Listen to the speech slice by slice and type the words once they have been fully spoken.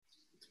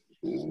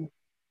One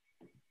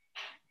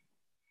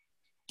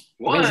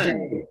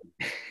Wednesday.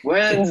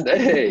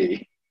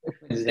 Wednesday.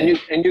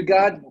 And you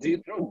got, do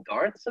you throw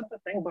darts at the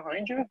thing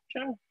behind you,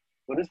 Jim?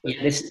 What is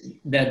this?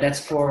 Yeah, that's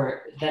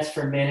for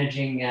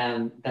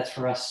managing. That's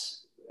for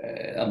us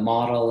a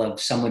model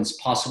of someone's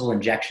possible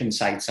injection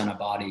sites on a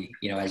body.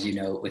 As you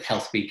know, with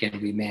Health Beacon,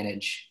 we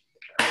manage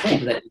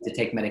people that need to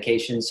take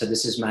medications. So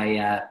this is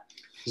my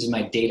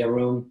data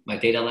room, my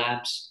data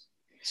labs.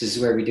 This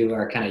is where we do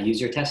our kind of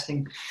user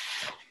testing,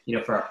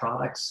 for our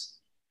products.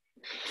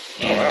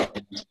 And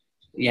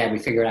yeah, we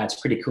figured out it's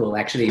pretty cool.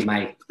 Actually,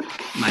 my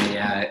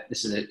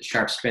this is a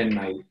Sharp Spin.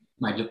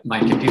 My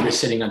computer's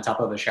sitting on top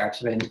of a Sharp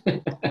Spin.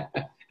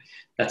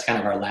 That's kind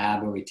of our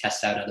lab where we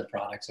test out other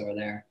products over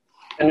there.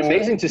 And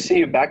amazing to see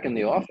you back in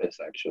the office,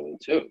 actually,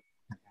 too.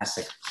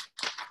 Fantastic.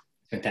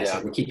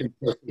 Yeah. We're keeping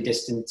socially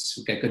distance.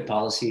 We've got good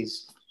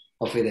policies.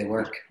 Hopefully they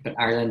work. But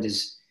Ireland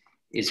is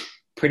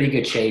pretty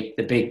good shape.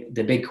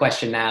 The big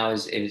question now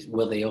is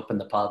will they open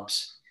the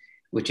pubs,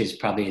 which is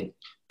probably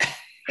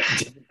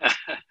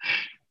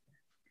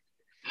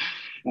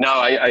No,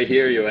 I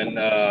hear you, and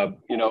I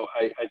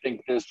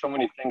think there's so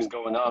many things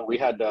going on. We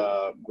had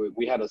a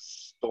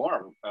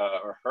storm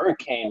or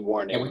hurricane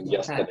warning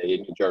yesterday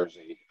in New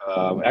Jersey.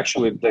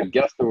 Actually, the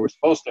guest that we're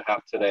supposed to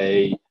have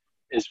today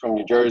is from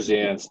New Jersey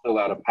and still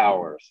out of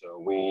power. So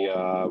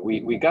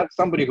we got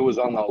somebody who was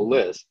on the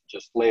list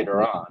just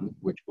later on,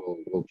 which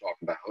we'll talk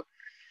about.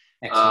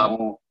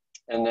 excellent.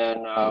 And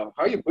then how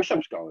are your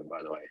push-ups going,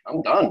 by the way?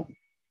 I'm done.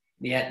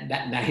 Yeah,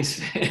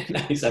 nice.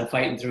 Nice. I'm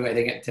fighting through. I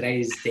think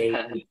today's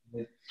day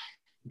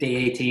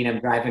 18. I'm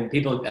driving.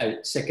 People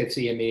are sick of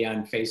seeing me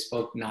on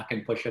Facebook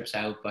knocking push-ups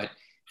out, but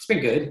it's been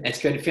good.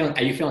 It's good.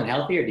 Are you feeling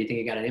healthy, or do you think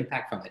you got an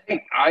impact from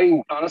it?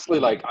 I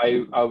honestly, I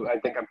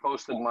think I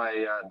posted my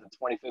the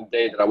 25th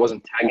day that I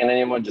wasn't tagging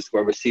anyone, just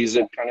whoever sees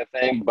it kind of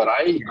thing. But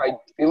I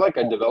feel like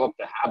I developed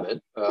a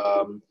habit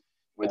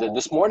with it.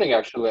 This morning,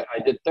 actually, I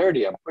did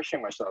 30. I'm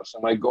pushing myself. So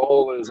my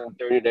goal is in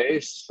 30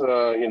 days,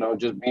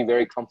 just be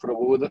very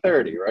comfortable with the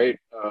 30, right?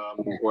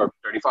 Or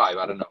 35.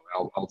 I don't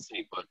know. I'll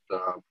see. But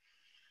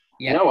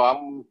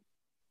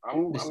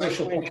I'm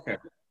social pressure,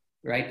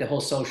 right? The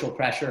whole social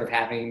pressure of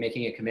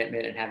making a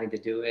commitment and having to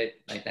do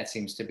it, like that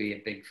seems to be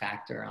a big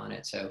factor on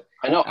it. So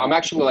I know I'm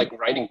actually like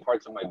writing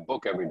parts of my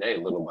book every day,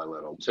 little by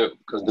little too,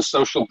 because the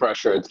social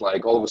pressure, it's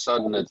like all of a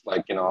sudden it's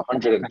like,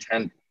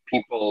 110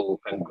 people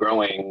and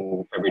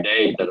growing every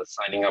day that are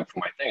signing up for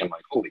my thing. I'm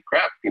like, holy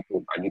crap,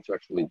 people, I need to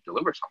actually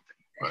deliver something.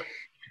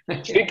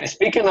 But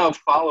speaking of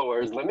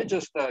followers, let me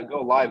just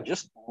go live.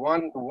 Just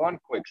one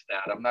quick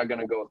stat. I'm not going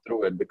to go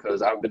through it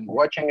because I've been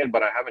watching it,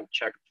 but I haven't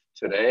checked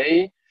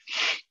today.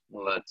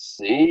 Let's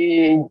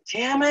see.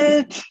 Damn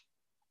it.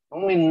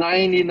 Only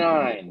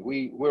 99.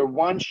 We're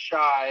one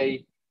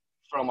shy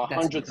from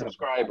 100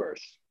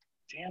 subscribers.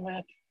 Damn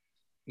it.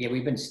 Yeah,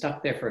 we've been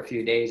stuck there for a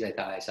few days. I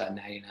thought I saw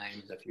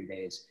 99 was a few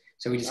days.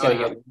 So we just got to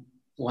get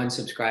one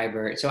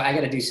subscriber. So I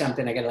got to do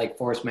something. I got to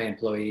force my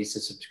employees to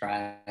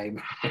subscribe.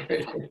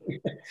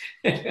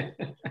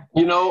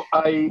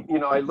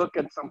 I look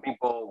at some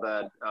people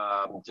that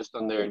just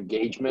on their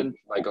engagement,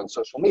 like on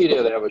social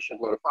media, they have a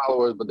shitload of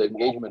followers, but the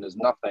engagement is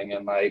nothing.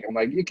 And I'm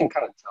like, you can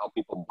kind of tell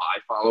people buy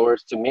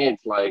followers. To me,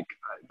 it's like,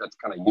 that's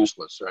kind of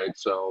useless, right?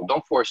 So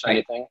don't force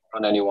anything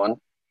on anyone.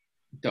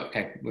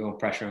 Okay, we won't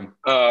pressure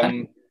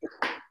them.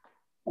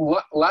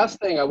 Last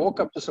thing, I woke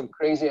up to some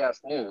crazy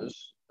ass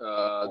news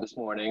this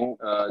morning.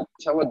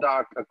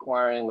 Teladoc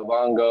acquiring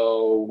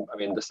Livongo. I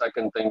mean, the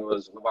second thing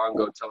was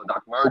Livongo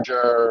Teladoc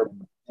merger.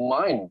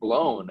 Mind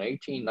blown.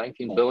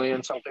 19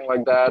 billion, something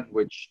like that.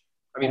 Which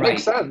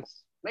makes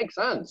sense. Makes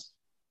sense.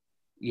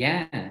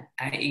 Yeah,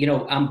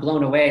 I'm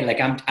blown away. Like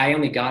I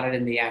only got it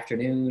in the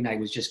afternoon. I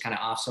was just kind of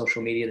off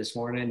social media this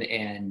morning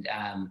and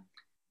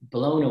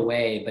blown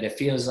away. But it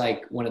feels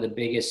like one of the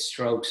biggest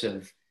strokes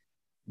of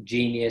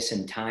genius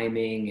and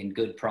timing and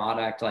good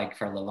product, like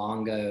for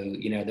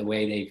Livongo, the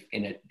way they've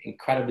in an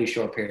incredibly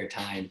short period of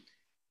time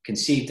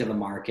conceived of a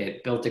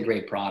market, built a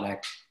great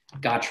product,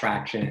 got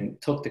traction,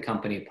 took the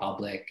company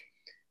public,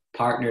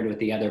 partnered with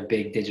the other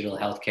big digital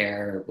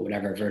healthcare or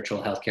whatever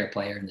virtual healthcare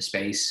player in the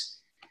space.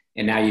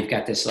 And now you've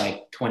got this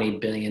like $20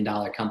 billion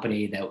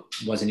company that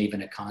wasn't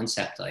even a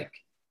concept. Like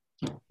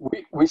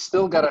we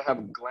still got to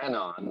have Glenn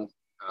on.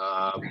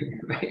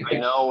 I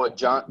know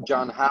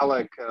John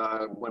Halleck,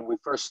 when we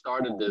first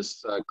started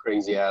this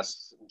crazy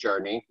ass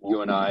journey,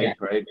 you and I,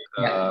 right?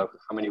 How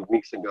many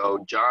weeks ago,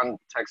 John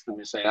texted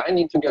me saying, I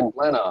need to get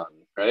Glenn on,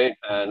 right?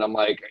 And I'm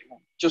like,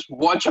 just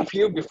watch a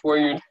few before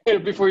you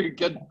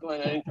get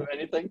Glenn into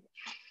anything.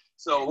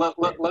 So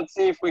let's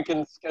see if we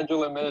can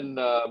schedule him in.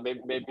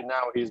 Maybe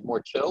now he's more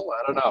chill.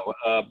 I don't know,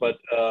 but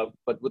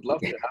would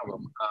love to have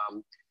him.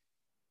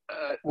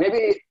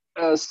 Maybe.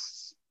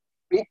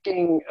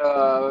 Speaking,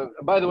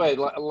 by the way,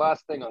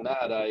 last thing on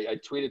that, I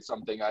tweeted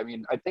something. I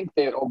mean, I think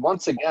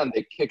once again,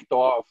 they kicked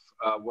off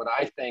what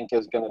I think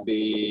is going to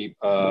be,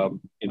 kind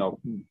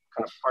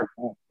of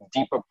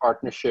deeper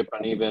partnership.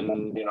 And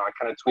even, I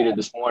kind of tweeted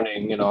this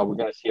morning, we're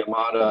going to see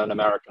Amada and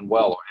American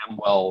Well or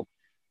Amwell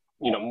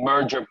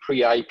merger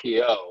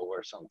pre-IPO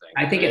or something.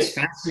 I think it's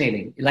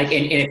fascinating. Like,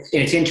 and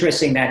it's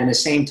interesting that in the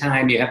same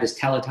time you have this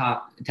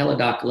Teladoc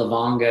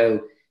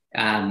Livongo,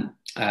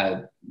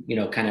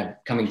 kind of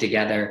coming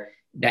together,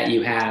 that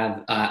you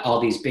have all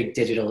these big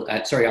all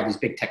these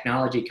big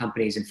technology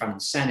companies in front of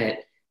the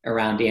Senate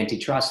around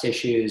antitrust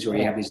issues, where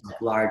you have these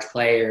large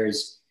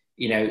players.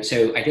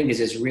 So I think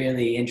this is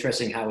really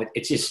interesting how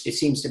it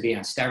seems to be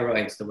on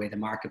steroids, the way the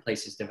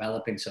marketplace is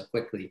developing so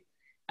quickly.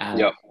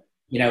 And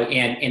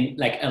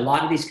like a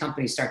lot of these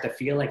companies start to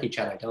feel like each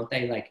other, don't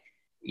they? Like,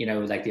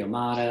 like the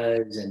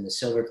Omadas and the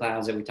Silver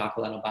Clouds that we talk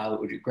a lot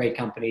about, which are great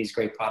companies,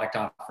 great product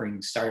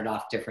offerings, started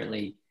off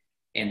differently,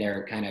 and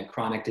they're kind of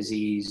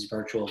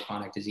virtual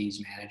chronic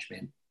disease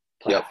management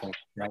platform,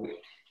 right?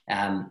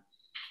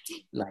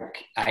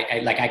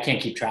 I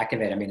can't keep track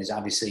of it. I mean, there's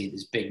obviously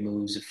these big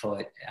moves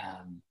afoot,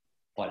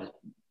 but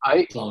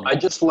I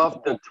just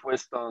love the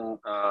twist on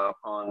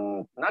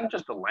not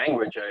just the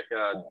language.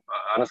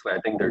 Honestly, I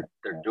think they're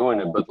doing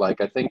it, but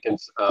like I think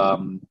it's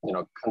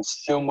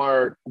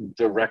consumer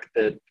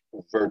directed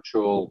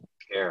virtual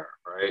care,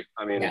 right?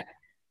 I mean,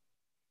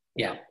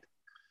 yeah.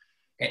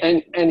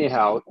 And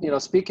anyhow,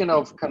 speaking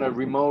of kind of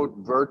remote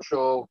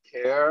virtual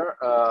care,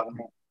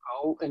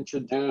 I'll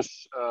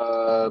introduce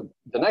the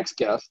next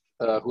guest,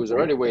 who's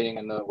already waiting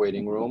in the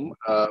waiting room,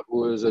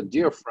 who is a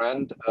dear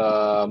friend.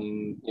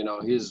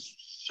 He's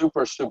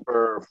super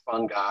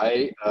fun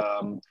guy.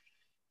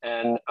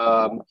 And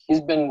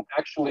he's been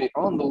actually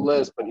on the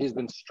list, but he's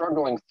been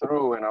struggling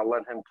through, and I'll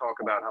let him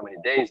talk about how many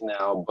days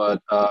now, but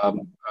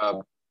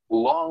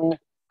long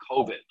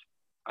COVID.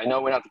 I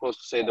know we're not supposed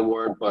to say the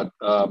word, but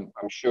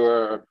I'm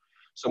sure.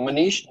 So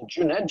Manish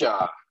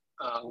Juneja,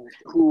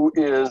 who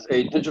is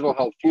a digital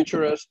health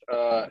futurist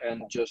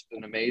and just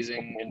an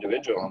amazing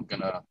individual. I'm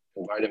going to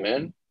invite him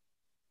in.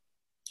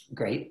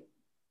 Great.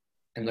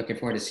 I'm looking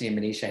forward to seeing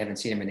Manish. I haven't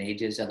seen him in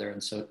ages other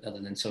than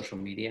social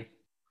media.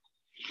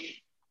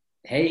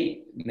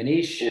 Hey,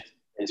 Manish.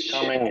 He's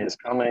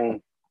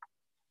coming.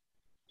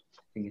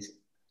 Hey.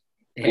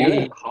 Are you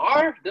in the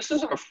car? This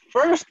is our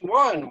first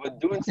one with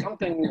doing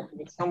something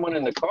with someone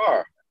in the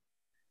car.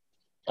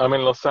 I'm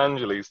in Los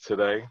Angeles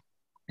today.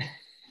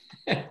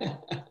 That's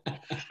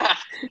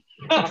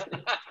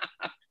awesome.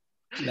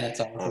 That's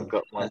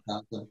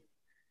awesome.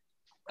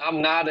 I'm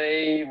not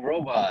a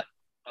robot.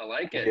 I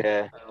like it.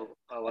 Yeah.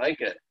 I like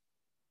it.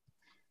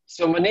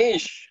 So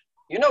Manish,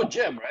 you know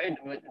Jim, right?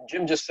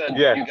 Jim just said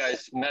you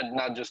guys met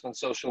not just on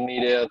social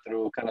media,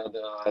 through kind of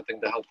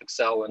the Health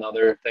Excel and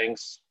other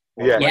things.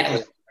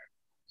 Yeah.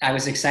 I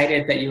was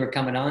excited that you were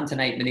coming on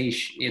tonight,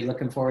 Manish. You're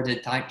looking forward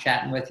to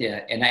chatting with you.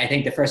 And I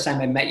think the first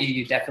time I met you,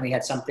 you definitely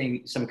had some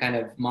kind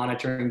of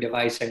monitoring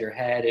device on your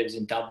head. It was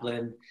in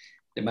Dublin.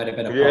 There might have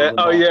been a problem.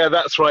 Oh, yeah,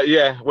 that's right.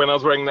 Yeah, when I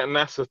was wearing that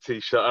NASA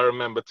T-shirt, I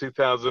remember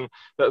 2000.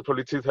 That was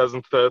probably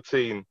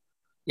 2013.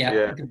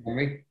 Yeah.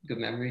 Good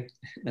memory.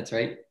 That's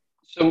right.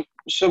 So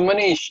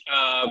Manish,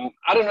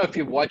 I don't know if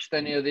you've watched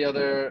any of the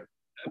other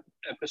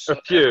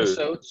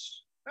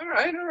episodes. All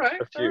right.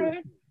 A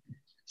few.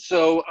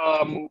 So,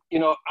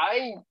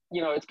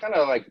 it's kind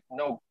of like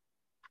no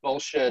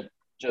bullshit,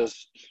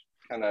 just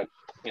kind of,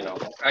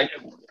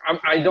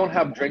 I don't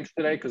have drinks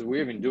today because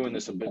we've been doing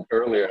this a bit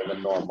earlier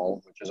than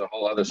normal, which is a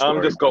whole other story.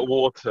 I've just got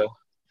water.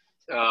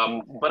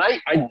 But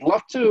I'd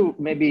love to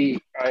maybe,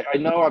 I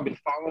know I've been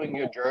following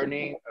your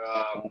journey,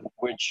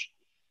 which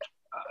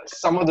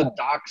some of the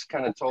docs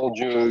kind of told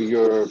you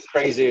you're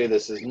crazy,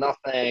 this is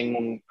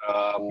nothing.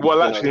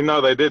 Well, actually,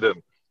 no, they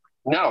didn't.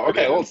 No,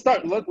 okay. Well,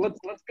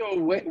 let's go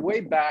way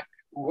back.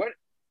 What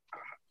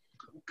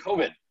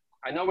COVID?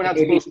 I know we're not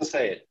supposed to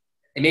say it.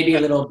 And maybe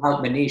a little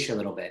about Manish a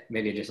little bit.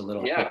 Maybe just a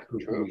little. Yeah,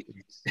 quick. True.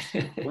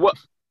 What?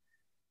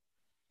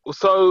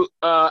 So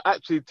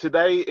actually,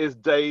 today is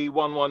day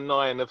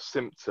 119 of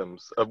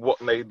symptoms of what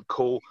they'd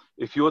call.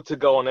 If you were to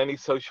go on any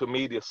social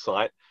media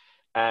site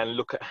and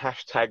look at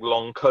hashtag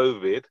long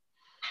COVID,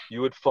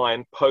 you would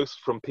find posts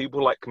from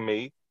people like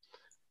me,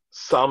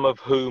 some of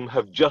whom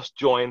have just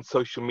joined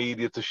social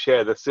media to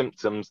share their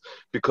symptoms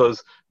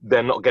because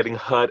they're not getting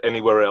heard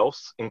anywhere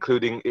else,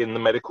 including in the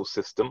medical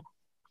system.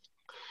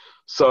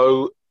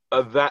 So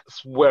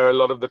that's where a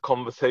lot of the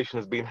conversation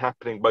has been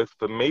happening, both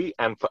for me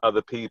and for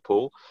other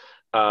people.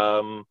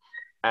 And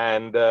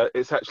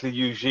it's actually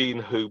Eugene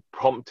who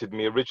prompted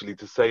me originally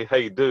to say,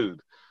 hey,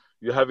 dude,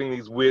 you're having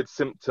these weird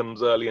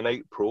symptoms early in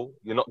April.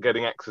 You're not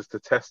getting access to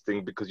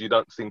testing because you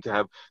don't seem to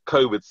have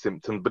COVID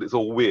symptoms, but it's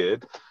all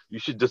weird. You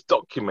should just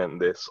document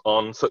this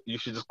you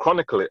should just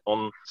chronicle it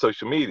on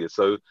social media.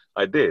 So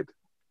I did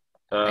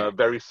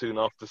very soon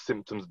after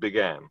symptoms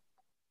began.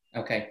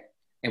 Okay.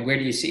 And where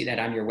do you see that,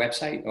 on your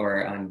website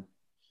or on?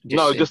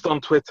 Just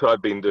on Twitter,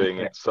 I've been doing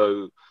it.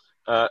 So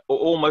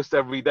almost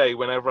every day,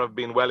 whenever I've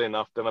been well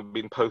enough, then I've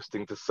been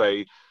posting to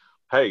say,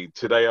 hey,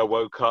 today I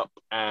woke up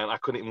and I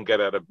couldn't even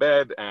get out of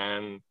bed,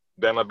 and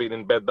then I've been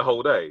in bed the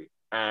whole day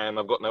and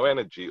I've got no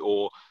energy.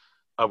 Or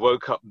I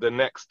woke up the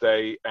next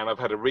day and I've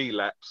had a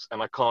relapse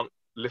and I can't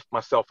lift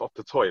myself off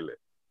the toilet,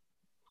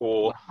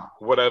 or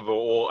whatever.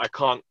 Or I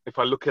can't, if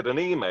I look at an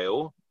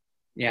email,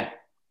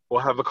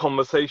 or have a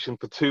conversation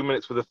for 2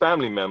 minutes with a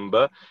family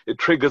member, it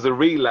triggers a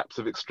relapse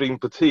of extreme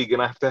fatigue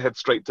and I have to head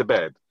straight to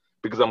bed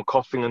because I'm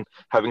coughing and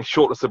having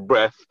shortness of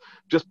breath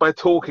just by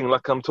talking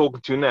like I'm talking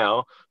to you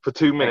now for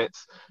 2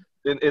 minutes.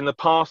 In the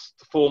past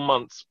 4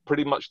 months,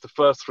 pretty much the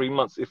first 3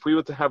 months, if we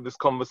were to have this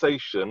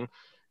conversation,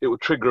 it would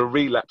trigger a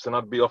relapse and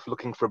I'd be off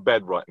looking for a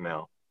bed right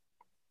now.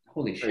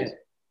 Holy shit.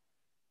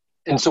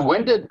 And so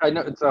when did, I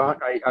know,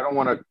 I don't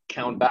want to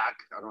count back.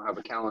 I don't have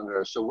a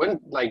calendar. So when,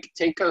 like,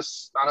 take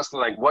us, honestly,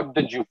 like, what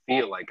did you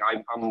feel like?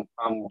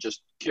 I'm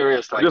just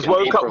curious. Like, I just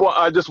woke up,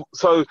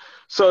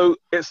 so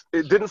it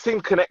didn't seem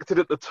connected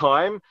at the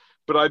time,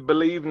 but I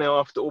believe now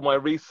after all my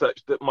research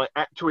that my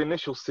actual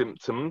initial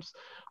symptoms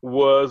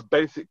was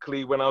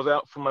basically when I was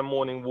out for my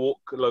morning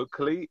walk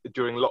locally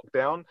during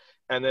lockdown.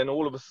 And then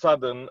all of a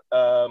sudden,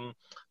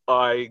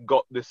 I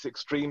got this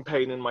extreme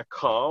pain in my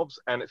calves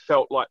and it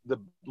felt like the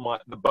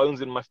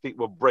bones in my feet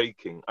were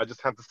breaking. I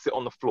just had to sit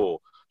on the floor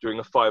during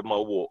a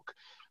 5-mile walk.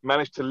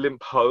 Managed to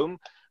limp home.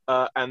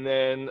 And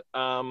then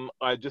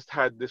I just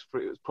had this,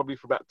 it was probably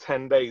for about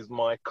 10 days,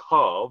 my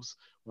calves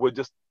were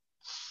just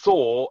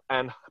sore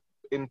and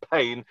in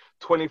pain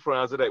 24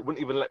 hours a day. It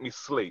wouldn't even let me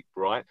sleep,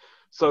 right?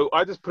 So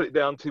I just put it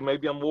down to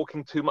maybe I'm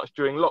walking too much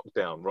during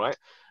lockdown, right?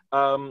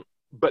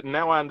 But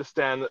now I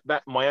understand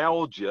that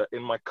myalgia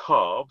in my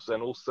calves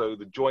and also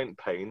the joint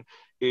pain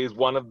is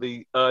one of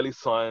the early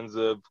signs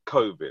of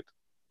COVID.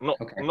 Not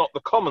the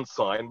common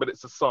sign, but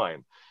it's a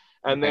sign.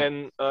 And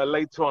then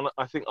later on,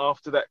 I think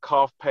after that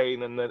calf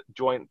pain and the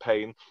joint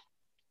pain,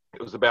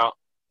 it was about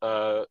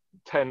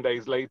 10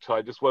 days later,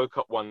 I just woke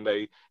up one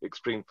day,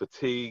 extreme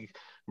fatigue,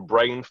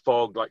 brain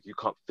fog, like you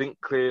can't think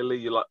clearly.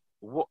 You're like,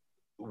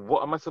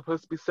 what am I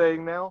supposed to be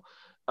saying now?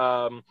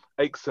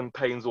 Aches and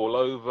pains all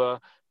over.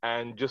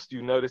 And just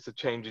you notice a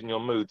change in your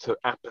mood, so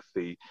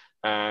apathy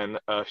and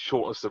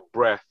shortness of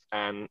breath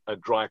and a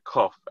dry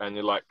cough, and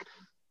you're like,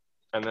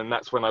 and then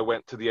that's when I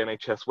went to the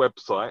NHS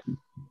website,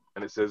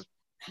 and it says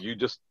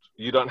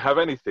you don't have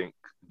anything,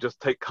 just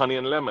take honey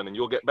and lemon, and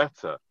you'll get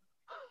better.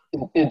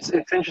 It's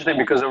interesting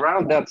because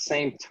around that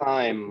same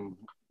time,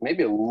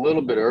 maybe a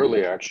little bit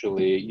earlier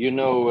actually,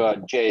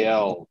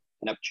 JL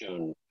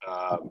Neptune,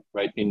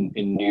 right in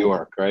New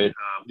York, right?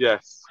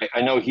 Yes.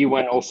 I know he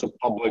went also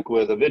public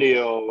with a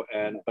video,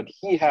 but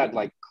he had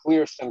like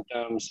clear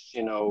symptoms,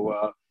 and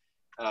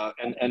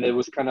it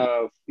was kind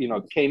of,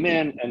 came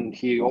in and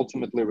he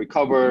ultimately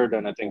recovered.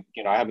 And I think,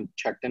 I haven't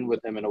checked in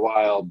with him in a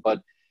while, but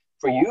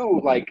for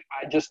you, like,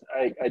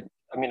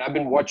 I mean, I've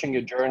been watching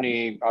your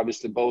journey,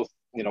 obviously both,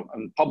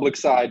 on the public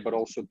side, but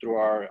also through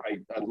I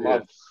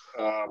love,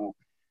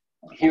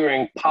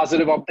 hearing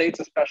positive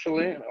updates,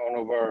 especially on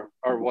over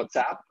our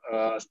WhatsApp,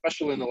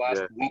 especially in the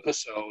last week or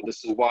so.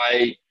 This is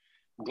why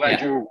I'm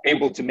glad you're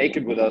able to make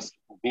it with us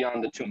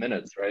beyond the 2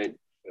 minutes, right?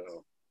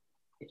 So.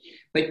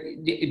 But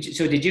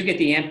so did you get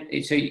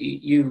so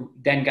you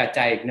then got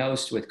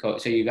diagnosed with COVID?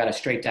 So you got a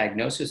straight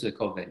diagnosis with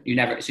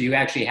COVID? So you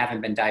actually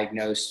haven't been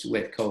diagnosed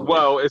with COVID?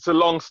 Well, it's a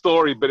long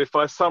story, but if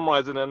I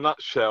summarize in a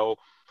nutshell,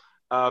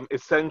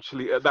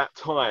 essentially at that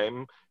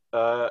time,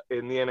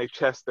 in the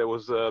NHS, there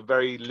was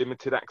very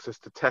limited access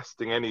to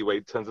testing anyway,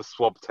 in terms of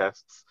swab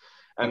tests.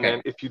 And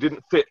then if you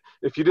didn't fit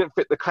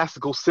the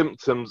classical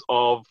symptoms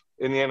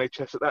in the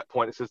NHS at that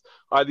point, it says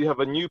either you have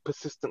a new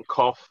persistent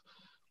cough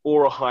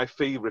or a high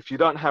fever. If you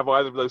don't have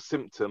either of those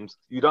symptoms,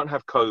 you don't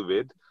have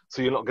COVID,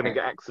 so you're not going to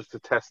get access to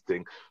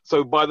testing.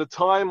 So by the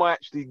time I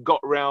actually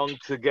got round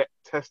to get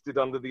tested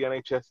under the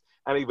NHS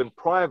and even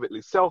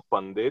privately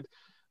self-funded,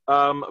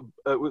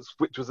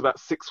 which was about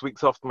 6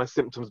 weeks after my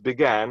symptoms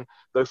began,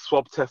 those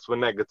swab tests were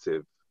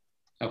negative.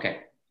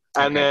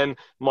 And then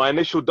my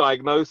initial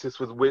diagnosis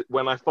was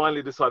when I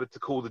finally decided to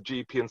call the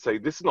GP and say,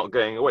 this is not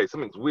going away,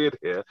 something's weird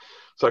here.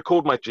 So I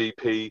called my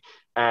GP,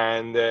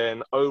 and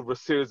then over a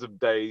series of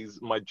days,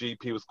 my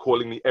GP was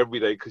calling me every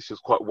day because she was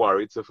quite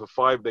worried. So for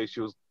 5 days,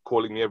 she was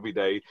calling me every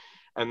day.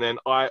 And then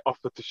I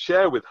offered to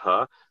share with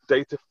her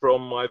data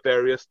from my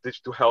various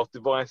digital health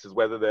devices,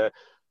 whether they're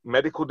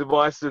medical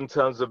devices in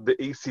terms of the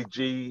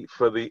ECG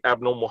for the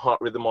abnormal heart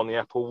rhythm on the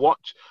Apple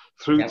Watch,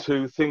 through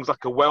to things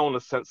like a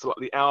wellness sensor like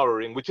the Oura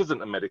Ring, which isn't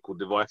a medical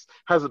device,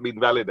 hasn't been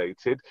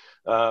validated,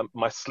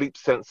 my sleep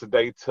sensor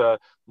data,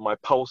 my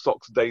pulse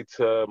ox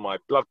data, my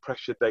blood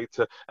pressure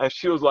data. And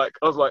she was like,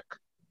 I was like,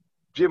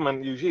 Jim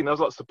and Eugene, I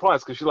was like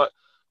surprised, because she's like,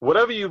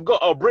 whatever you've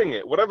got, I'll bring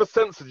it. Whatever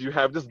sensors you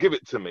have, just give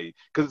it to me,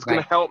 because it's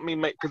going to help me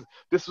because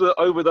this was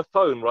over the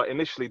phone, right?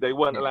 Initially, they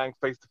weren't allowing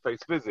face-to-face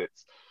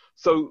visits.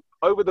 So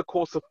over the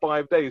course of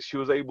 5 days, she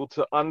was able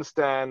to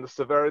understand the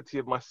severity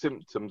of my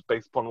symptoms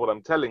based upon what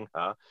I'm telling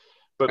her.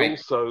 But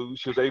also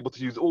she was able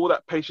to use all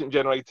that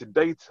patient-generated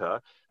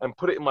data and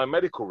put it in my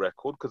medical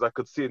record, because I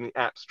could see in the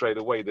app straight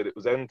away that it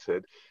was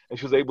entered. And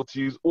she was able to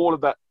use all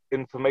of that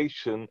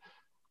information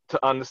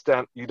to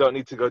understand, you don't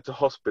need to go to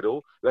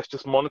hospital. Let's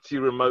just monitor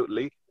you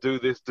remotely. Do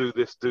this, do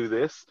this, do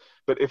this.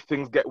 But if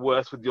things get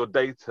worse with your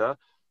data,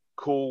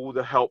 call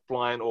the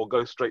helpline or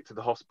go straight to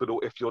the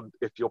hospital if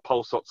your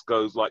pulse ox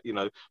goes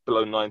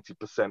below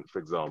 90%, for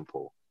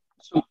example.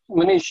 So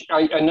Manish,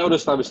 I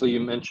noticed obviously you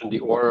mentioned the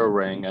Aura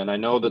Ring, and I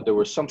know that there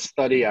was some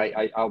study.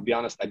 I'll be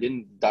honest, I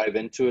didn't dive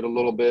into it a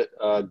little bit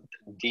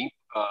deep,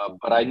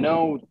 but I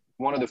know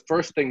one of the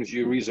first things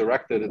you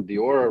resurrected at the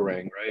Aura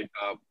Ring, right?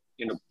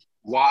 You know,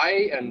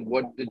 why and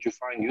what did you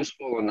find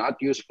useful or not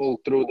useful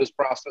through this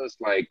process?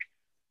 Like,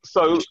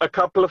 So a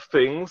couple of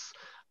things.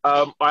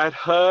 I had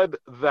heard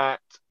that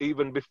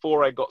even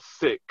before I got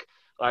sick,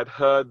 I'd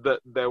heard that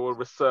there were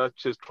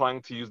researchers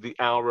trying to use the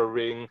Oura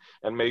Ring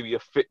and maybe a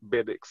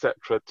Fitbit,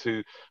 etc.,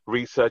 to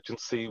research and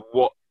see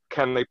what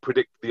can they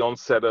predict the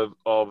onset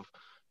of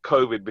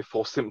COVID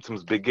before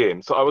symptoms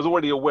begin. So I was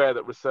already aware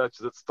that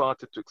researchers had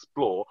started to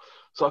explore.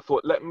 So I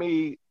thought,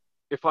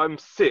 if I'm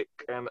sick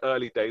and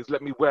early days,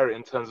 let me wear it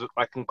in terms of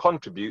I can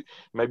contribute,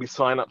 maybe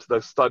sign up to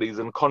those studies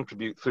and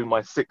contribute through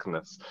my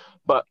sickness.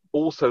 But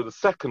also the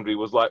secondary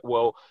was like,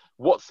 well,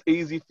 what's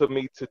easy for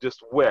me to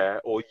just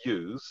wear or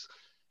use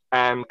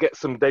and get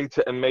some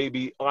data, and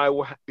maybe I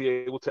will be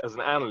able to, as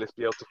an analyst,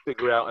 be able to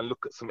figure out and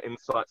look at some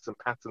insights and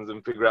patterns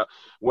and figure out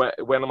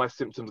when are my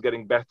symptoms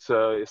getting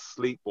better, is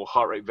sleep or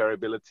heart rate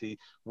variability,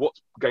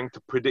 what's going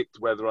to predict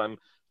whether I'm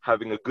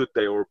having a good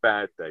day or a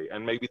bad day.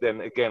 And maybe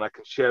then again, I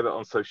can share that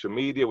on social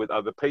media with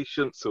other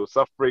patients who are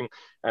suffering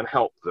and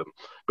help them.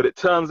 But it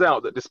turns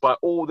out that despite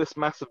all this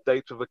massive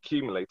data I've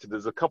accumulated,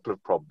 there's a couple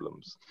of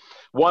problems.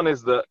 One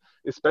is that,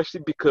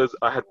 especially because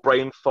I had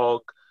brain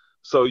fog,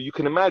 so you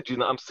can imagine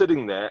that I'm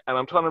sitting there and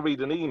I'm trying to read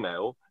an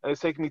email and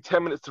it's taking me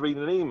 10 minutes to read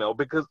an email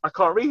because I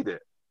can't read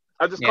it.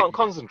 I just can't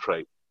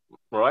concentrate,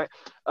 right?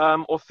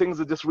 Or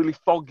things are just really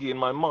foggy in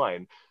my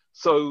mind.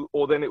 So,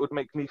 or then it would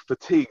make me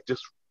fatigued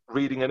just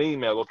reading an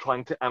email or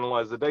trying to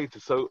analyze the data.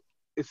 So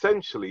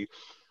essentially,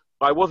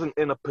 I wasn't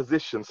in a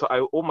position. So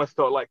I almost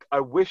felt like I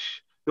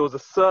wish there was a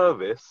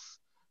service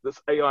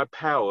that's AI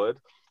powered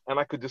and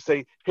I could just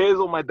say, here's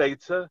all my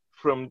data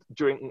from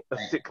during a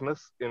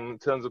sickness in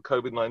terms of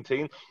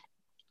COVID-19.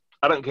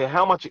 I don't care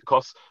how much it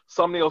costs.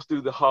 Somebody else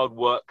do the hard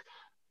work,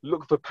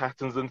 look for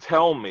patterns and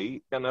tell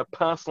me on a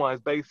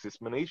personalized basis,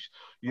 Manish,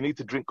 you need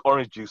to drink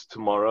orange juice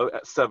tomorrow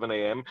at 7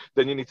 a.m.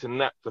 Then you need to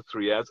nap for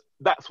 3 hours.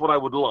 That's what I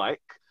would like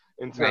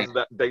in terms of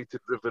that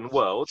data-driven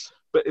world.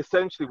 But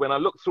essentially, when I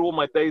look through all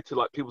my data,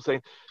 like people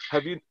saying,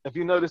 have you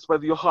noticed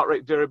whether your heart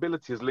rate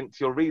variability is linked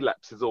to your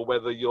relapses or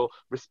whether your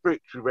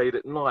respiratory rate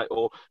at night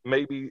or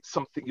maybe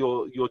something,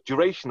 your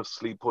duration of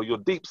sleep or your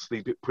deep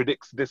sleep, it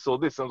predicts this or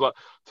this. And I was like,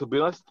 to be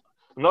honest,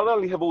 not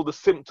only have all the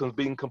symptoms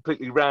been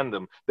completely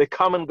random, they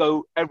come and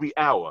go every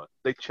hour.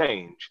 They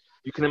change.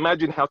 You can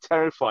imagine how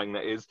terrifying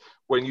that is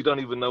when you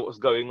don't even know what's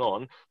going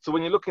on. So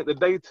when you're looking at the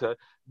data,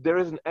 there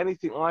isn't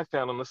anything I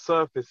found on the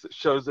surface that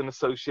shows an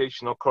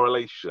association or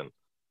correlation.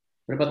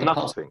 What about the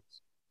Nothing.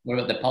 What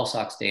about the pulse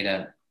ox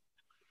data?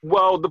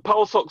 Well, the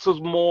pulse ox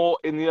was more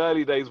in the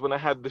early days when I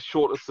had the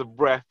shortness of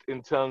breath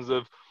in terms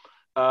of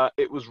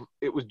it was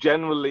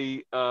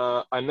generally,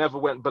 I never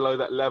went below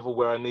that level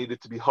where I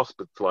needed to be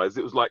hospitalized.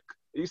 It was like,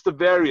 it used to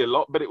vary a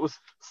lot, but it was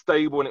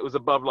stable and it was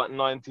above like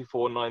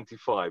 94,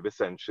 95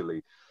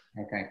 essentially.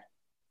 Okay.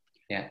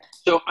 Yeah.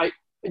 so I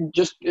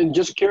just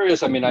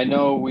curious. I mean,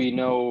 we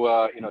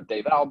know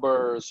Dave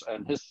Albers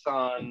and his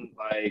son.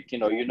 Like, you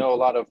know a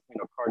lot of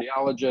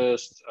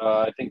cardiologists.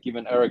 I think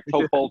even Eric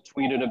Topol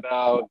tweeted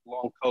about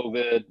long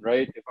COVID,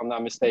 right? If I'm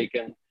not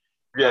mistaken.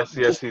 Yes,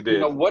 he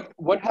did.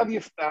 What have you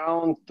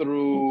found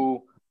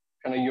through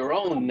kind of your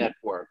own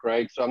network,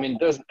 right? So I mean,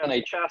 there's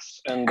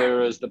NHS and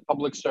there is the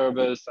public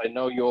service. I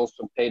know you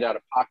also paid out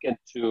of pocket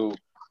to,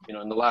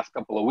 in the last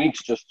couple of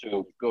weeks just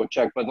to go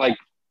check. But like,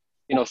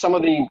 some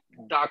of the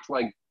docs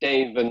like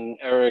Dave and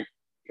Eric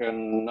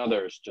and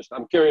others, just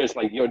I'm curious,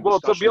 like your well,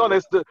 to be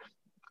honest,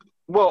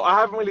 I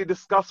haven't really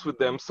discussed with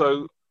them.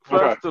 So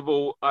first of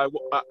all,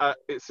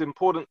 it's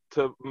important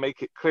to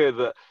make it clear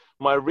that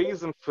my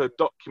reason for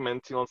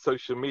documenting on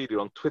social media,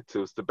 on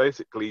Twitter, is to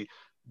basically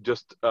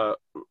just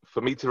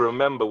for me to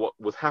remember what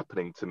was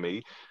happening to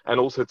me and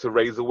also to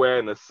raise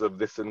awareness of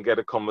this and get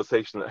a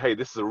conversation that, hey,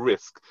 this is a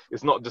risk.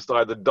 It's not just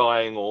either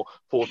dying or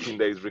 14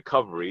 days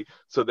recovery.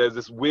 So there's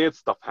this weird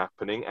stuff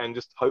happening, and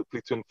just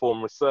hopefully to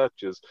inform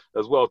researchers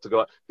as well to go,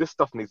 like, this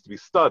stuff needs to be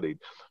studied.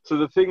 So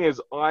the thing is,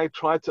 I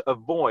try to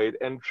avoid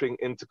entering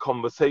into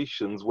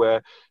conversations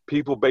where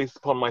people, based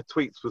upon my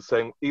tweets, were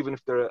saying, even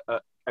if they're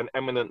an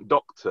eminent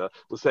doctor,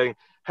 was saying,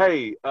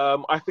 hey,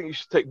 I think you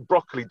should take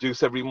broccoli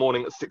juice every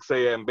morning at 6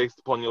 a.m. based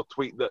upon your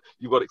tweet that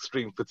you got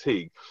extreme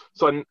fatigue.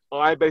 So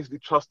I basically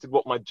trusted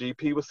what my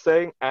GP was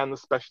saying and the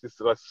specialists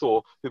that I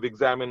saw who've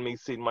examined me,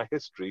 seen my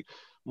history.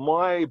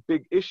 My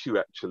big issue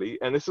actually,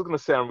 and this is going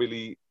to sound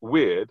really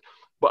weird,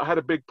 but I had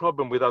a big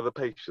problem with other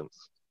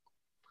patients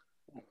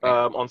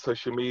on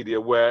social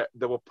media where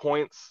there were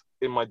points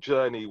in my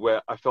journey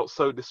where I felt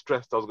so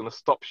distressed I was going to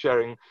stop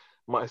sharing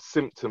my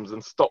symptoms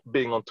and stop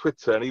being on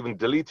Twitter and even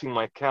deleting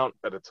my account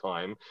at a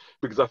time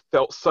because I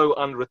felt so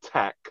under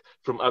attack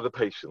from other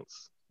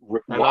patients.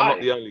 And I'm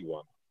not the only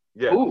one.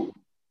 Yeah. Ooh.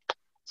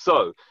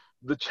 So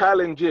the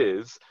challenge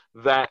is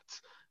that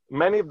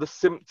many of the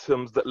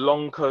symptoms that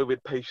long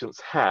COVID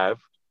patients have,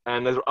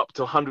 and there's up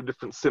to 100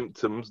 different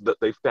symptoms that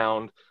they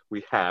found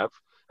we have,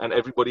 and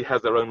everybody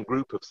has their own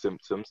group of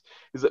symptoms,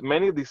 is that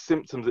many of these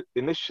symptoms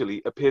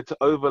initially appear to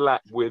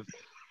overlap with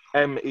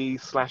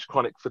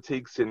ME/chronic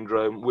fatigue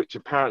syndrome, which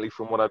apparently,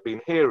 from what I've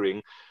been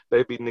hearing,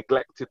 they've been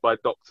neglected by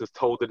doctors,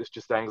 told that it's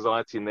just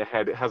anxiety in their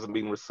head. It hasn't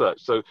been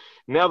researched. So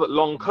now that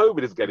long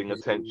COVID is getting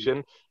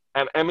attention,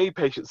 and ME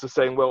patients are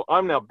saying, well,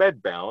 I'm now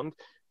bedbound,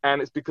 and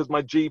it's because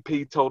my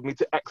GP told me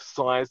to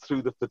exercise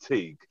through the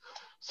fatigue.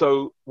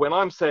 So when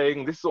I'm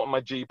saying this is what my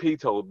GP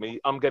told me,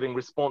 I'm getting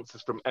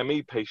responses from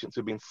ME patients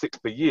who've been sick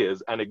for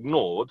years and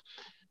ignored.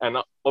 And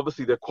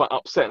obviously they're quite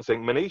upset and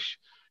saying, Manish,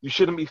 you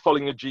shouldn't be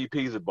following your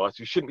GP's advice.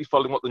 You shouldn't be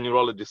following what the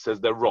neurologist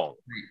says. They're wrong.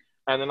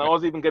 And then I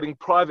was even getting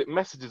private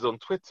messages on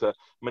Twitter,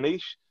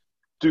 Manish,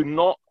 do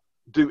not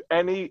do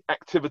any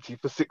activity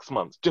for 6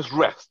 months. Just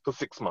rest for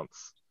 6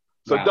 months.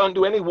 So don't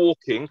do any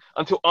walking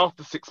until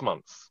after 6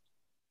 months.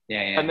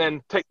 And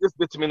then take this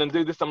vitamin and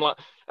do this. I'm like,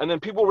 and then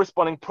people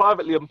responding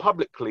privately and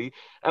publicly.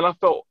 And I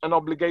felt an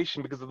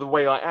obligation because of the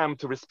way I am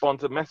to respond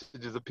to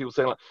messages of people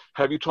saying like,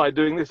 have you tried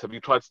doing this? Have you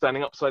tried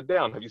standing upside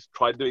down? Have you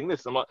tried doing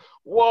this? I'm like,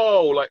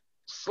 whoa, like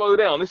slow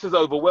down. This is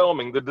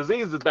overwhelming. The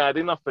disease is bad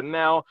enough. And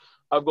now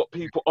I've got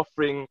people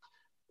offering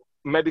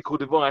medical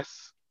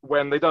advice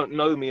when they don't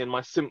know me and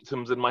my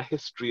symptoms and my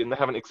history, and they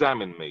haven't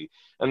examined me,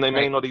 and they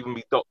may not even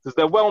be doctors.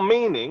 They're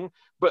well-meaning,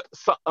 but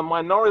a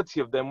minority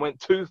of them went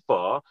too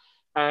far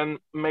and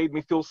made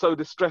me feel so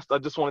distressed. I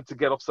just wanted to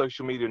get off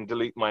social media and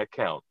delete my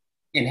account.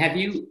 And have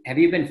you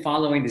been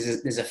following,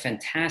 there's a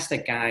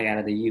fantastic guy out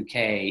of the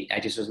UK, I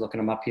just was looking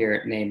him up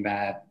here, named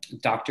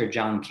Dr.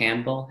 John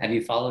Campbell. Have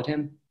you followed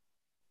him?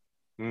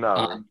 No.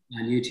 On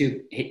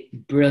YouTube?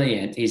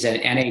 Brilliant. He's an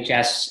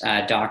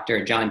NHS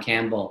doctor, John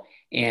Campbell.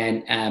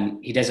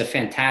 And he does a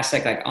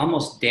fantastic, like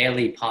almost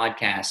daily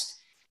podcast,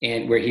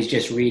 and where he's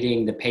just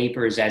reading the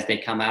papers as they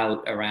come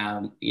out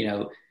around,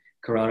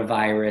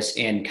 coronavirus,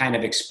 and kind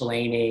of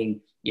explaining,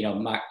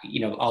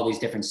 all these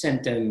different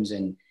symptoms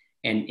and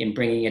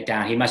bringing it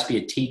down. He must be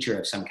a teacher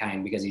of some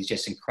kind, because he's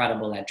just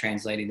incredible at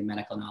translating the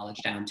medical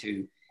knowledge down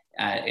to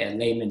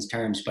layman's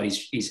terms. But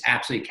he's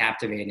absolutely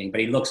captivating. But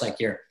he looks like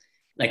you're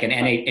like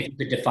if you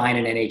could define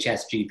an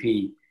NHS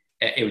GP,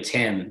 it was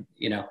him.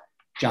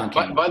 John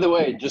Campbell. By the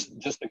way, just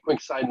a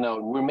quick side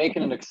note, we're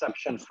making an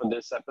exception for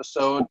this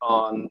episode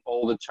on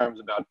all the terms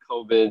about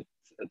COVID,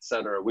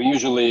 etc. We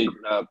usually,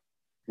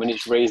 when you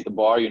raise the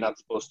bar, you're not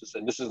supposed to say,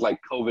 this is like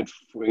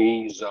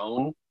COVID-free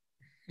zone.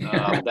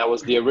 That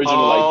was the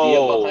original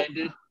idea behind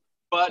it.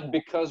 But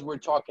because we're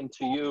talking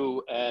to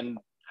you, and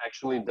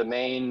actually the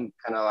main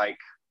kind of like,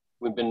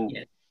 we've been,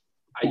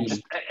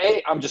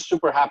 I'm just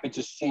super happy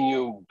to see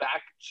you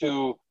back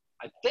to,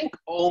 I think,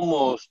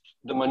 almost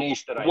the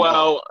Manish that I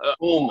know.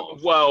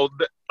 Almost. Well,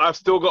 I've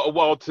still got a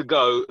while to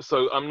go,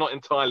 so I'm not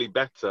entirely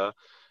better.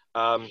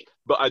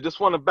 But I just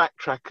want to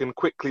backtrack and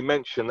quickly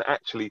mention that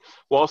actually,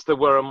 whilst there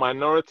were a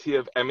minority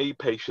of ME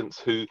patients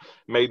who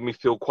made me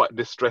feel quite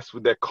distressed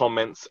with their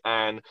comments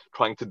and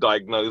trying to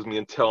diagnose me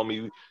and tell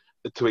me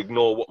to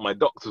ignore what my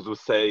doctors were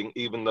saying,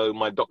 even though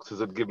my doctors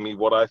had given me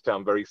what I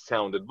found very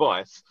sound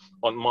advice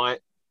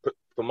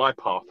for my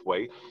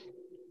pathway,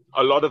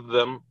 a lot of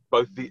them,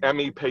 both the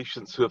ME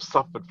patients who have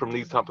suffered from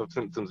these type of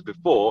symptoms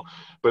before,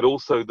 but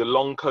also the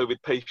long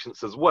COVID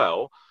patients as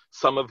well,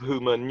 some of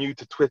whom are new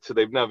to Twitter,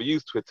 they've never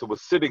used Twitter, were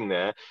sitting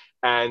there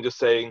and just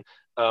saying,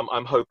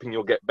 I'm hoping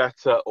you'll get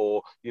better,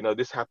 or,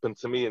 this happened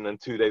to me, and then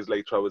 2 days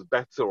later I was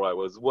better or I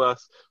was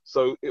worse.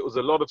 So it was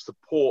a lot of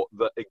support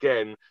that,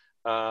 again,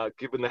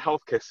 given the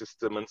healthcare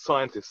system and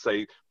scientists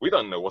say, we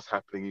don't know what's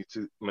happening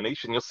to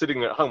Manish, and you're sitting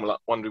there at home like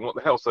wondering what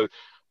the hell. So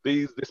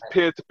this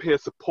peer-to-peer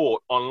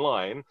support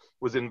online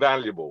was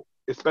invaluable,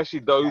 especially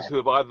those who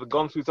have either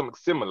gone through something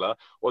similar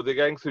or they're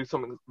going through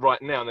something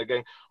right now and they're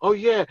going, oh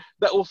yeah,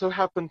 that also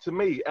happened to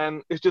me.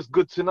 And it's just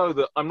good to know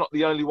that I'm not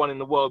the only one in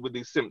the world with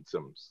these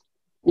symptoms.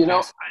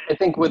 I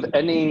think with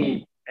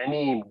any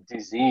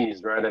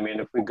disease, right? I mean,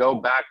 if we go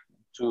back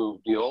to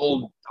the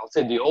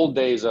old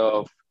days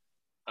of,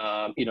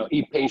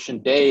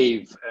 E-Patient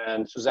Dave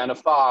and Susanna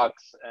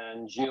Fox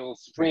and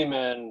Gilles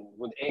Freeman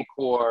with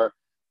ACOR,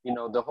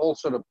 the whole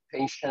sort of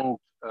patient,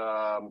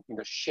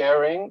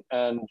 sharing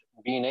and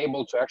being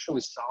able to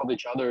actually solve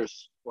each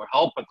other's, or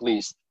help at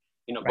least,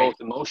 both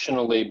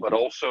emotionally, but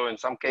also in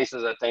some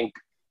cases, I think,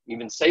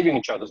 even saving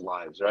each other's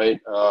lives, right?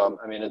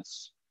 I mean,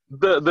 it's...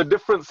 The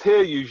difference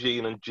here,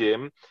 Eugene and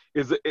Jim,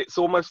 is that it's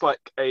almost like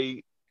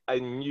a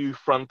new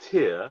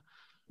frontier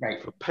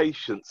for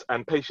patients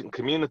and patient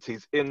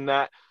communities, in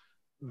that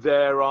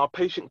there are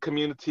patient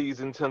communities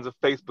in terms of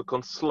Facebook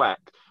on Slack,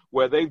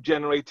 where they've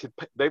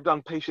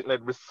done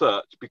patient-led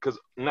research, because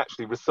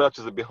naturally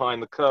researchers are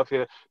behind the curve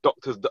here.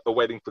 Doctors are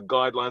waiting for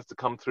guidelines to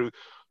come through.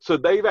 So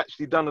they've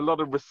actually done a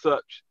lot of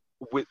research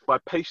by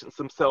patients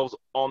themselves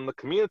on the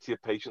community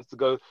of patients to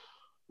go,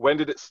 when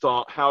did it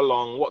start? How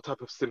long? What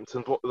type of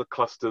symptoms? What were the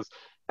clusters?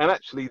 And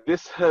actually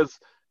this has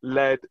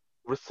led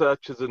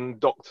researchers and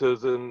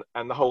doctors and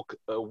the whole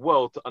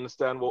world to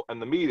understand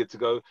and the media to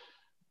go,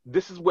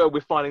 this is where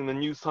we're finding the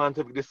new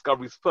scientific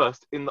discoveries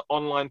first in the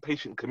online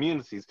patient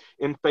communities,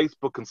 in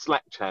Facebook and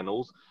Slack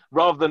channels,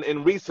 rather than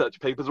in research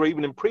papers or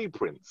even in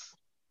preprints.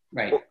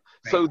 Right.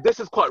 So this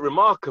is quite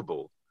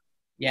remarkable.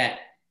 Yeah,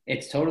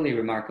 it's totally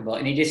remarkable.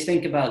 And you just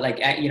think about like,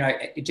 you know,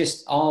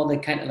 just all the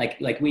kind of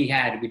like we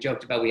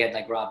joked about, we had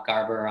like Rob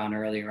Garber on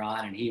earlier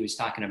on, and he was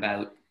talking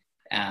about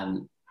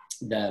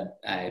the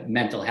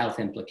mental health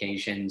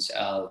implications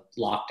of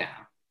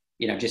lockdown,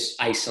 you know,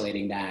 just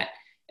isolating that,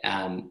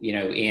 you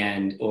know,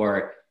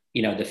 or,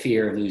 you know, the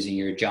fear of losing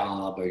your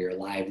job or your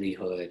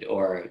livelihood,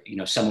 or, you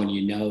know, someone,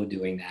 you know,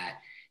 doing that,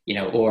 you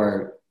know,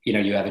 or, you know,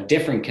 you have a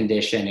different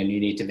condition and you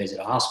need to visit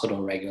a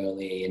hospital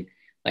regularly, and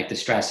like the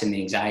stress and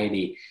the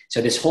anxiety.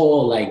 So this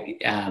whole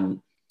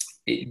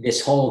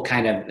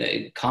kind of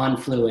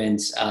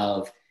confluence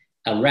of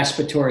a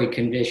respiratory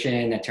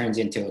condition that turns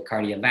into a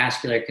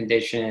cardiovascular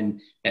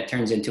condition, that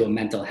turns into a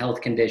mental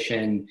health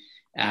condition,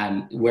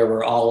 where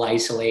we're all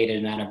isolated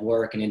and out of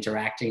work and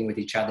interacting with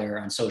each other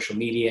on social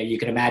media. You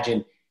can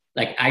imagine,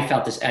 like, I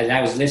felt this as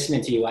I was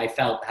listening to you. I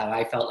felt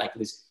like it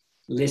was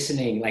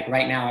listening. Like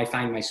right now, I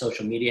find my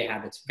social media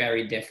habits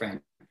very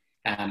different.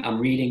 I'm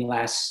reading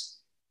less.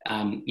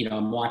 You know,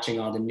 I'm watching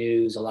all the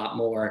news a lot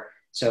more.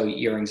 So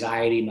your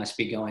anxiety must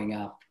be going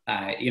up.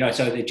 You know,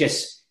 so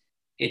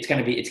it's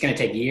going to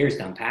take years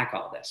to unpack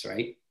all this,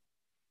 right?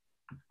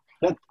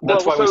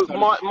 That's why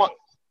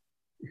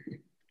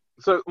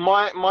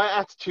my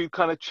attitude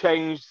kind of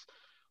changed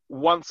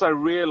once I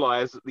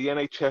realized that the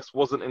NHS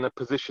wasn't in a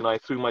position,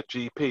 through my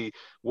GP,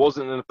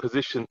 wasn't in a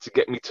position to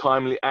get me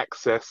timely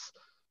access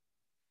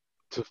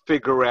to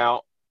figure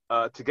out,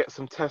 to get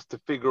some tests to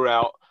figure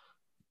out,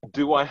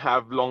 do I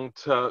have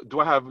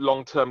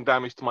long-term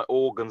damage to my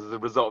organs as a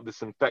result of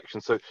this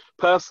infection? So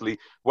personally,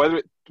 whether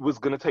it was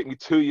going to take me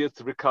 2 years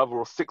to recover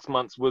or 6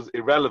 months was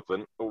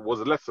irrelevant, or was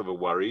less of a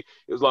worry.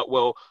 It was like,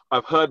 well,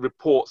 I've heard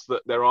reports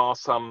that there are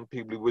some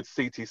people with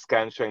CT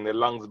scans showing their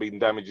lungs being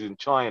damaged in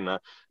China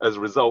as a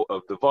result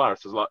of the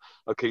virus. It was like,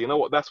 okay, you know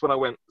what? That's when I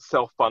went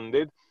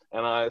self-funded,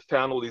 and I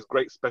found all these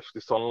great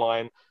specialists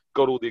online,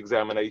 got all the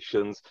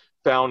examinations,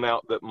 found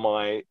out that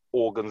my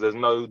organs, there's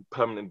no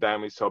permanent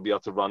damage, so I'll be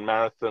able to run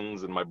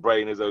marathons, and my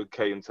brain is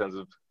okay in terms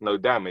of no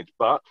damage.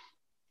 But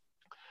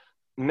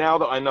now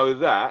that I know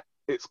that,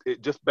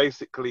 it just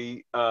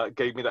basically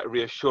gave me that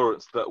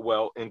reassurance that,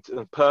 well,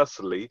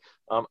 personally,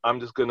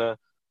 I'm just going to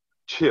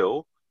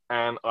chill,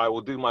 and I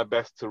will do my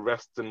best to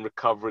rest and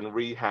recover and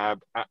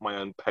rehab at my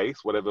own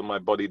pace, whatever my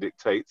body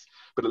dictates.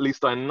 But at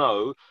least I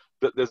know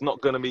that there's not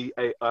going to be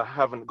I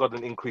haven't got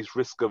an increased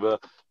risk of a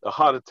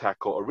heart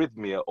attack or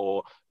arrhythmia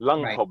or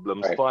lung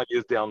problems 5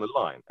 years down the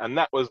line. And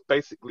that was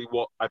basically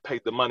what I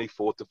paid the money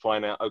for, to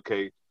find out,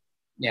 okay,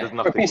 there's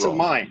nothing for peace wrong. of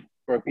mind,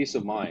 for a peace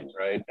of mind,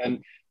 right?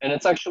 And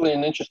it's actually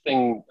an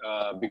interesting,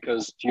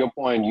 because to your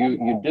point,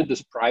 you did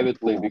this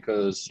privately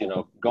because, you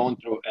know, going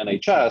through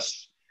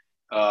NHS,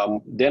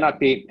 they're not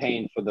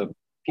paying for the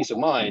peace of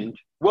mind.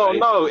 Well, right?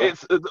 no,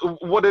 it's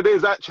what it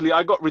is actually.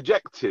 I got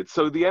rejected.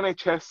 So the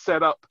NHS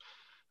set up,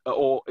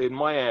 or in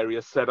my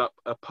area, set up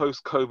a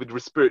post-COVID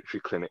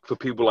respiratory clinic for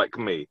people like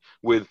me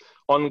with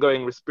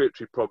ongoing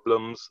respiratory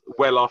problems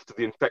well after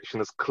the infection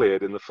has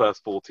cleared in the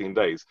first 14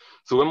 days.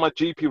 So when my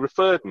GP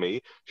referred me,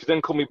 she then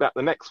called me back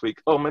the next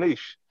week. Oh,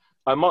 Manish,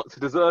 I marked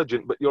it as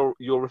urgent, but your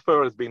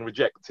referral has been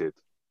rejected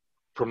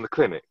from the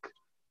clinic.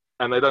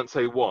 And they don't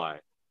say why.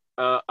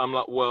 I'm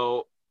like,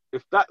 well,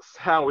 if that's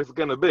how it's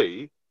going to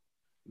be,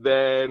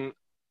 then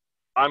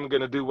I'm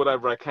going to do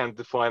whatever I can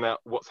to find out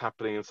what's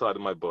happening inside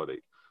of my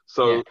body.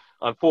 So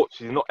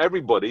unfortunately, not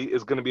everybody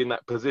is going to be in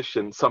that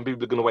position. Some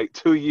people are going to wait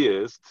 2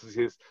 years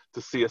to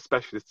see a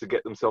specialist to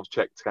get themselves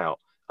checked out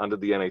under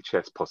the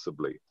NHS,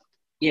 possibly.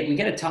 Yeah, we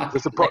got to talk.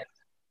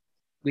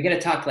 We got to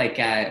talk like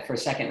for a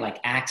second, like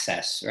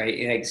access,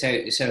 right? Like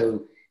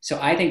so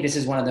I think this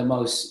is one of the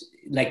most,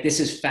 like, this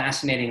is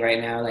fascinating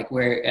right now. Like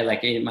we're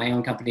like in my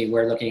own company,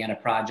 we're looking at a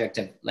project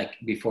of like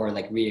before,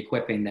 like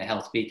re-equipping the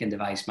Health Beacon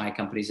device, my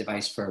company's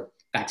device, for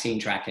vaccine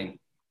tracking.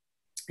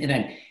 And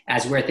then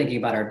as we're thinking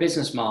about our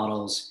business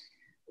models,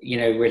 you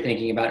know, we're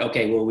thinking about,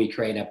 okay, will we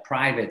create a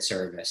private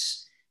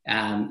service,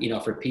 you know,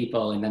 for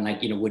people? And then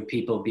like, you know, would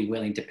people be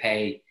willing to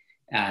pay,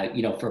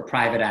 you know, for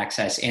private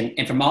access?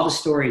 And from all the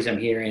stories I'm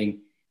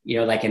hearing, you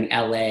know, like in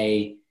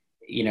LA,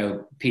 you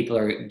know, people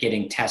are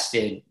getting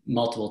tested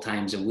multiple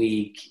times a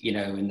week, you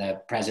know, in the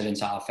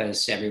president's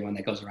office, everyone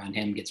that goes around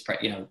him gets,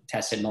 you know,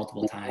 tested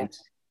multiple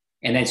times.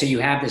 And then, so you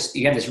have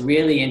this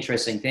really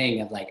interesting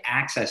thing of like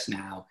access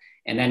now.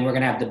 And then we're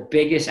going to have the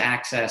biggest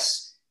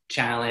access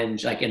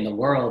challenge like in the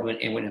world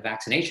when a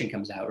vaccination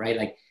comes out,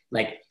 right?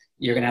 Like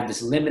you're going to have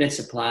this limited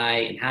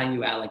supply, and how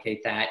you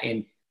allocate that.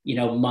 And, you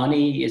know,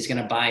 money is going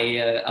to buy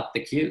you up the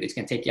queue. It's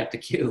going to take you up the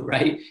queue,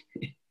 right?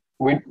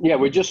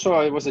 We just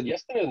saw, was it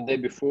yesterday or the day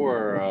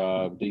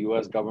before, the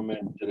US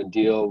government did a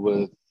deal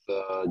with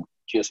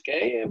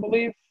GSK, I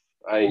believe.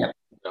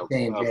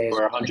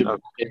 For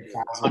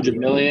 100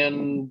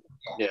 million.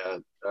 Yeah.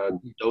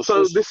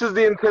 So this is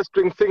the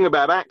interesting thing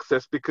about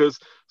access, because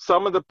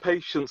some of the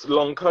patients,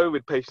 long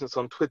COVID patients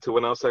on Twitter,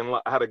 when I was saying,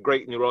 like, I had a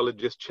great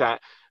neurologist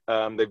chat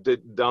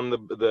They've done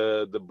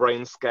the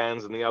brain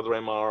scans and the other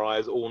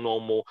MRIs, all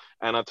normal.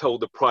 And I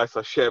told the price,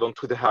 I shared on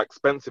Twitter how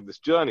expensive this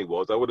journey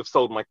was. I would have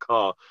sold my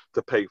car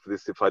to pay for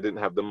this if I didn't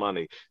have the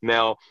money.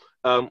 Now,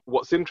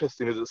 what's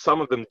interesting is that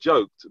some of them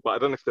joked, but I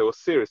don't know if they were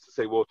serious, to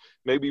say, well,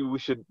 maybe we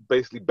should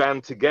basically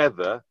band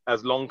together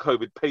as long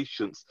COVID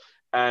patients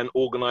and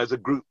organize a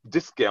group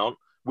discount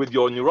with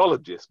your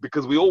neurologist,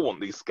 because we all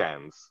want these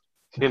scans,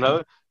 you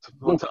know,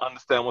 to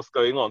understand what's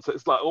going on. So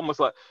it's like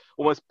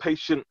almost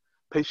patient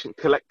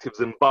collectives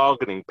and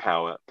bargaining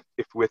power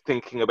if we're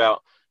thinking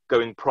about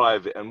going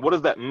private. And what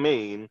does that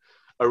mean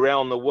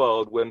around the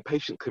world when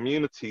patient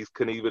communities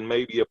can even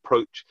maybe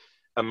approach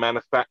a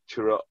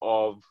manufacturer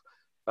of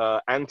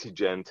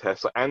antigen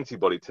tests or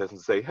antibody tests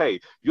and say, hey,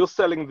 you're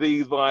selling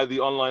these via the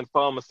online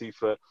pharmacy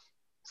for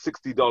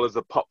 $60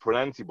 a pop for an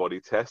antibody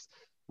test.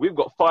 We've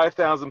got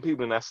 5,000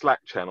 people in our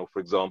Slack channel, for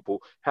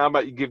example. How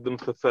about you give them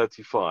for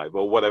 35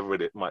 or whatever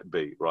it might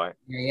be, right?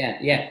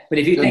 Yeah. But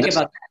if you think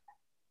about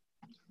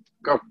that,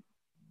 go.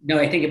 No,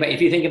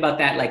 if you think about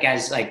that, like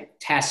as like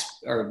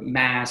tests or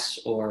masks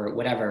or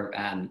whatever,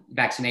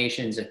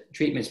 vaccinations,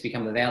 treatments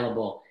become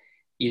available,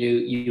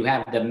 you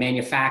have the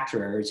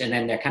manufacturers, and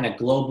then they're kind of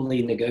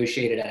globally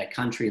negotiated at a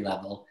country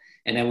level.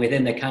 And then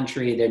within the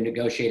country, they're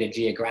negotiated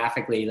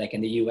geographically, like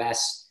in the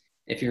US,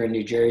 if you're in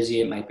New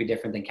Jersey, it might be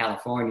different than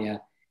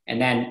California. And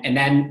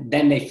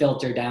then they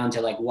filter down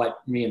to like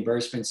what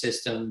reimbursement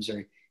systems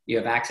or you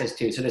have access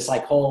to. So this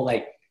like whole,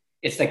 like,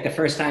 it's like the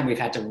first time we've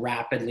had to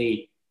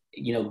rapidly,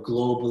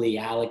 globally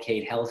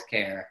allocate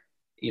healthcare,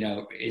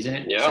 isn't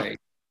it? Yeah. Sorry.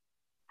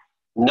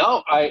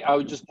 No, I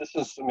would just, this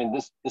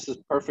is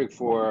perfect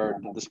for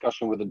the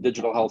discussion with a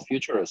digital health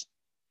futurist.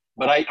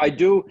 But I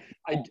do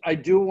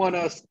want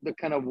us to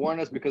kind of warn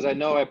us, because I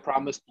know I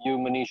promised you,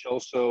 Manish,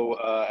 also,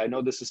 I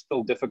know this is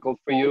still difficult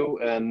for you,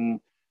 and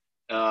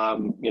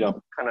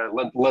kind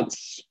of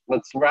let's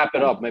wrap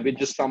it up. Maybe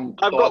just some.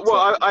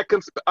 I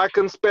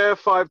can spare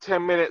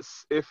 5-10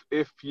 minutes if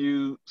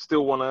you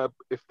still want to.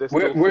 If there's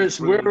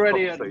we're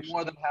already at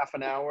more than half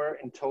an hour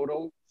in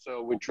total,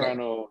 so we're trying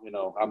to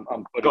I'm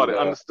putting. Got it.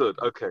 Understood.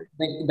 Okay.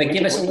 But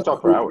give us a little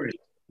future.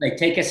 Like,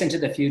 take us into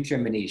the future,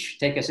 Manish.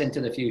 Take us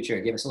into the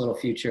future. Give us a little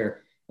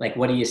future. Like,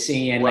 what are you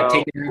seeing? Well,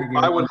 like,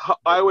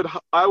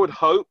 I would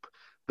hope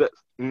that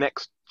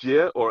next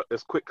year, or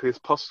as quickly as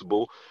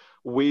possible,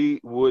 we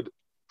would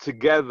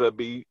together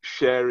be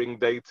sharing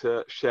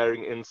data,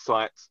 sharing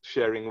insights,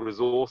 sharing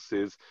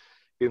resources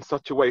in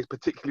such a way,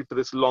 particularly for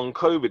this long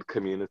COVID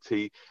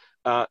community,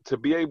 to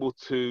be able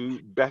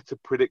to better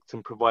predict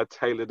and provide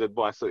tailored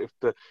advice. So if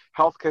the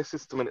healthcare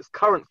system in its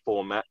current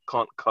format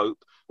can't cope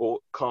or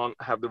can't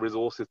have the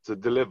resources to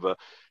deliver,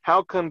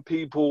 how can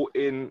people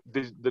in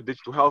the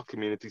digital health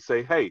community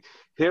say, hey,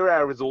 here are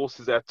our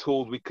resources, our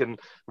tools, we can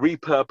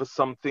repurpose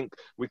something,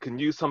 we can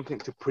use something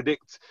to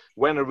predict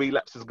when a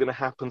relapse is going to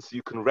happen so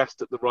you can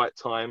rest at the right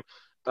time.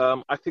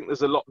 I think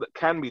there's a lot that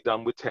can be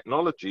done with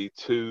technology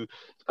to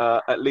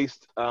at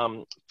least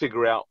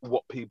figure out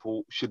what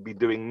people should be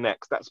doing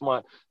next. That's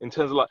in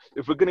terms of, like,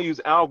 if we're going to use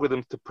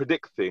algorithms to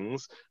predict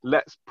things,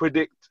 let's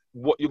predict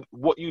what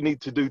you need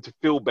to do to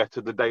feel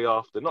better the day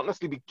after. Not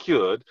necessarily be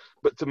cured,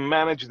 but to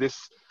manage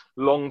this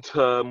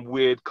long-term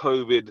weird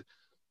COVID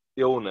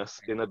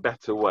illness in a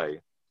better way.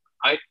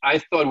 I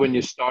thought when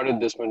you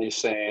started this, when you're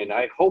saying,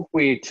 I hope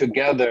we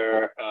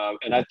together,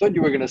 and I thought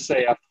you were going to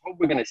say, I hope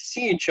we're going to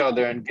see each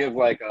other and give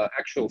like an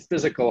actual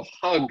physical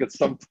hug at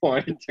some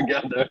point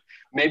together,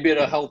 maybe at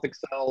a Health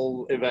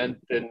Excel event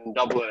in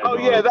Dublin. Oh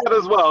yeah, that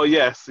as well.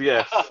 Yes.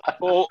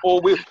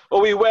 or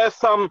we wear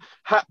some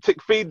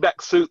haptic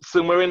feedback suits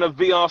and we're in a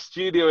VR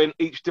studio in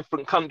each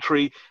different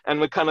country and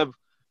we're kind of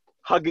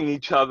hugging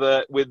each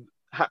other with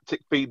haptic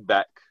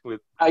feedback.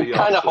 I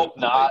kind of hope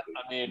not.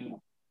 I mean,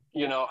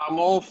 I'm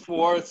all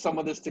for some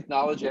of this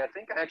technology. I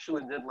think I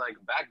actually did like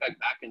back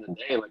in the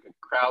day, like a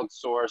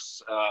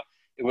crowdsource.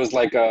 It was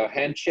like a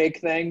handshake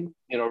thing,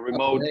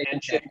 remote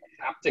handshake,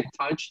 haptic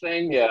touch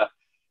thing. Yeah,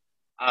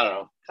 I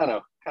don't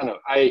know, kind of.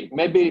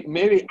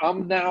 Maybe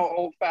I'm now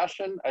old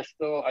fashioned. I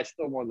still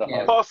want the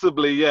hug.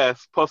 Possibly,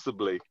 yes,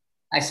 possibly.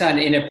 I saw an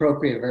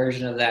inappropriate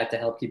version of that to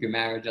help keep your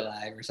marriage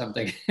alive or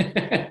something.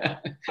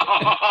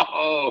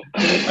 Oh.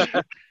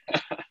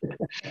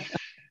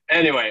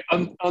 Anyway,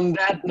 on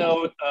that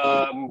note,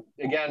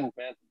 again,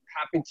 man,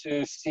 happy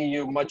to see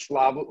you much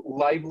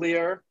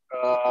livelier,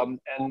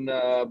 and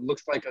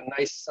looks like a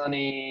nice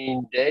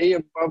sunny day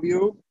above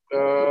you.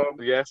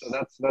 Yes. So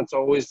that's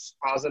always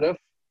positive.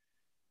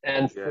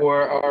 And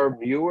for our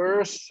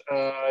viewers,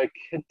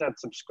 hit that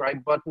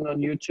subscribe button on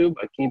YouTube.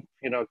 I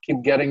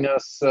keep getting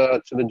us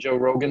to the Joe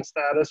Rogan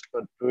status,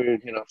 but we're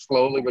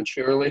slowly but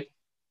surely.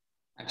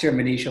 I'm sure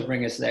Manish will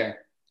bring us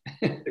there.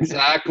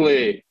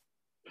 Exactly.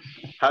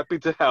 Happy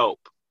to help.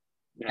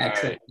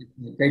 Excellent.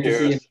 Right. Great to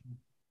see you.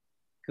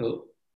 Cool.